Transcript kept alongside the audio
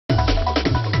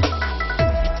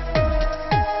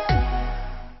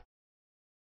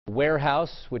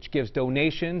warehouse, which gives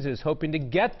donations, is hoping to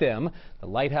get them. The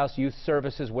Lighthouse Youth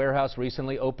Services warehouse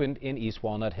recently opened in East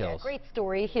Walnut Hills. Yeah, great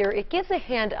story here. It gives a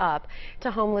hand up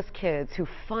to homeless kids who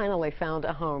finally found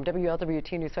a home.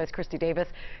 WLWT News 5's Christy Davis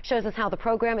shows us how the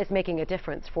program is making a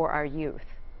difference for our youth.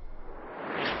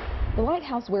 The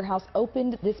Lighthouse warehouse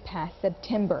opened this past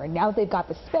September, and now that they've got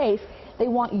the space, they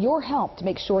want your help to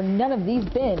make sure none of these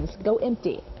bins go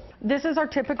empty. This is our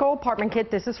typical apartment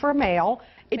kit. This is for a male.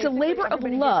 It's a labor of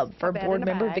love for board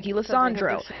member Vicki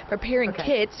Lissandro, preparing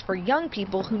kits for young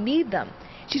people who need them.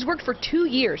 She's worked for 2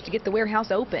 years to get the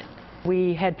warehouse open.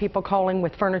 We had people calling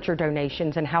with furniture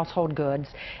donations and household goods,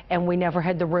 and we never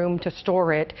had the room to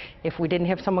store it. If we didn't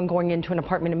have someone going into an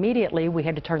apartment immediately, we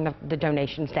had to turn the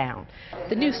donations down.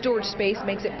 The new storage space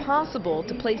makes it possible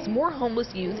to place more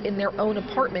homeless youth in their own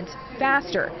apartments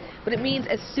faster. But it means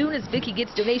as soon as Vicki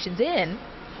gets donations in,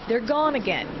 they're gone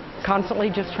again. Constantly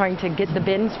just trying to get the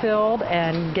bins filled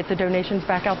and get the donations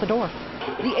back out the door.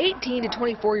 The 18 to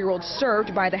 24-year-olds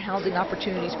served by the Housing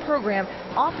Opportunities Program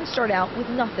often start out with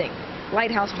nothing.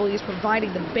 Lighthouse believes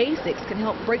providing the basics can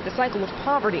help break the cycle of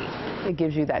poverty. It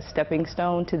gives you that stepping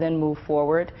stone to then move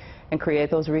forward and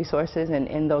create those resources and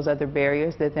end those other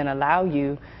barriers that then allow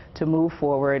you to move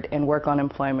forward and work on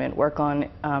employment, work on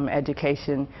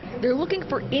education. They're looking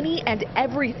for any and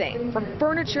everything, from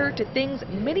furniture to things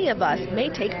many of us may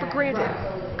take for granted.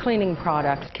 Cleaning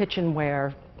products,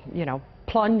 kitchenware,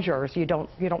 plungers. You don't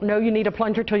know you need a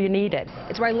plunger till you need it.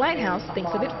 It's why Lighthouse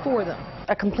thinks of it for them.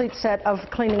 A complete set of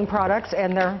cleaning products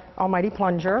and their almighty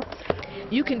plunger.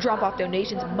 You can drop off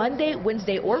donations Monday,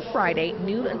 Wednesday, or Friday,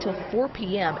 noon until 4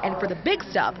 p.m. And for the big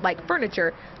stuff, like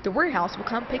furniture, the warehouse will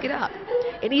come pick it up.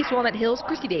 In East Walnut Hills,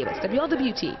 Christy Davis,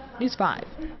 WLWT News 5.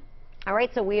 All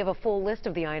right, so we have a full list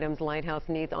of the items Lighthouse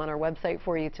needs on our website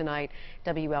for you tonight,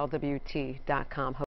 WLWT.com.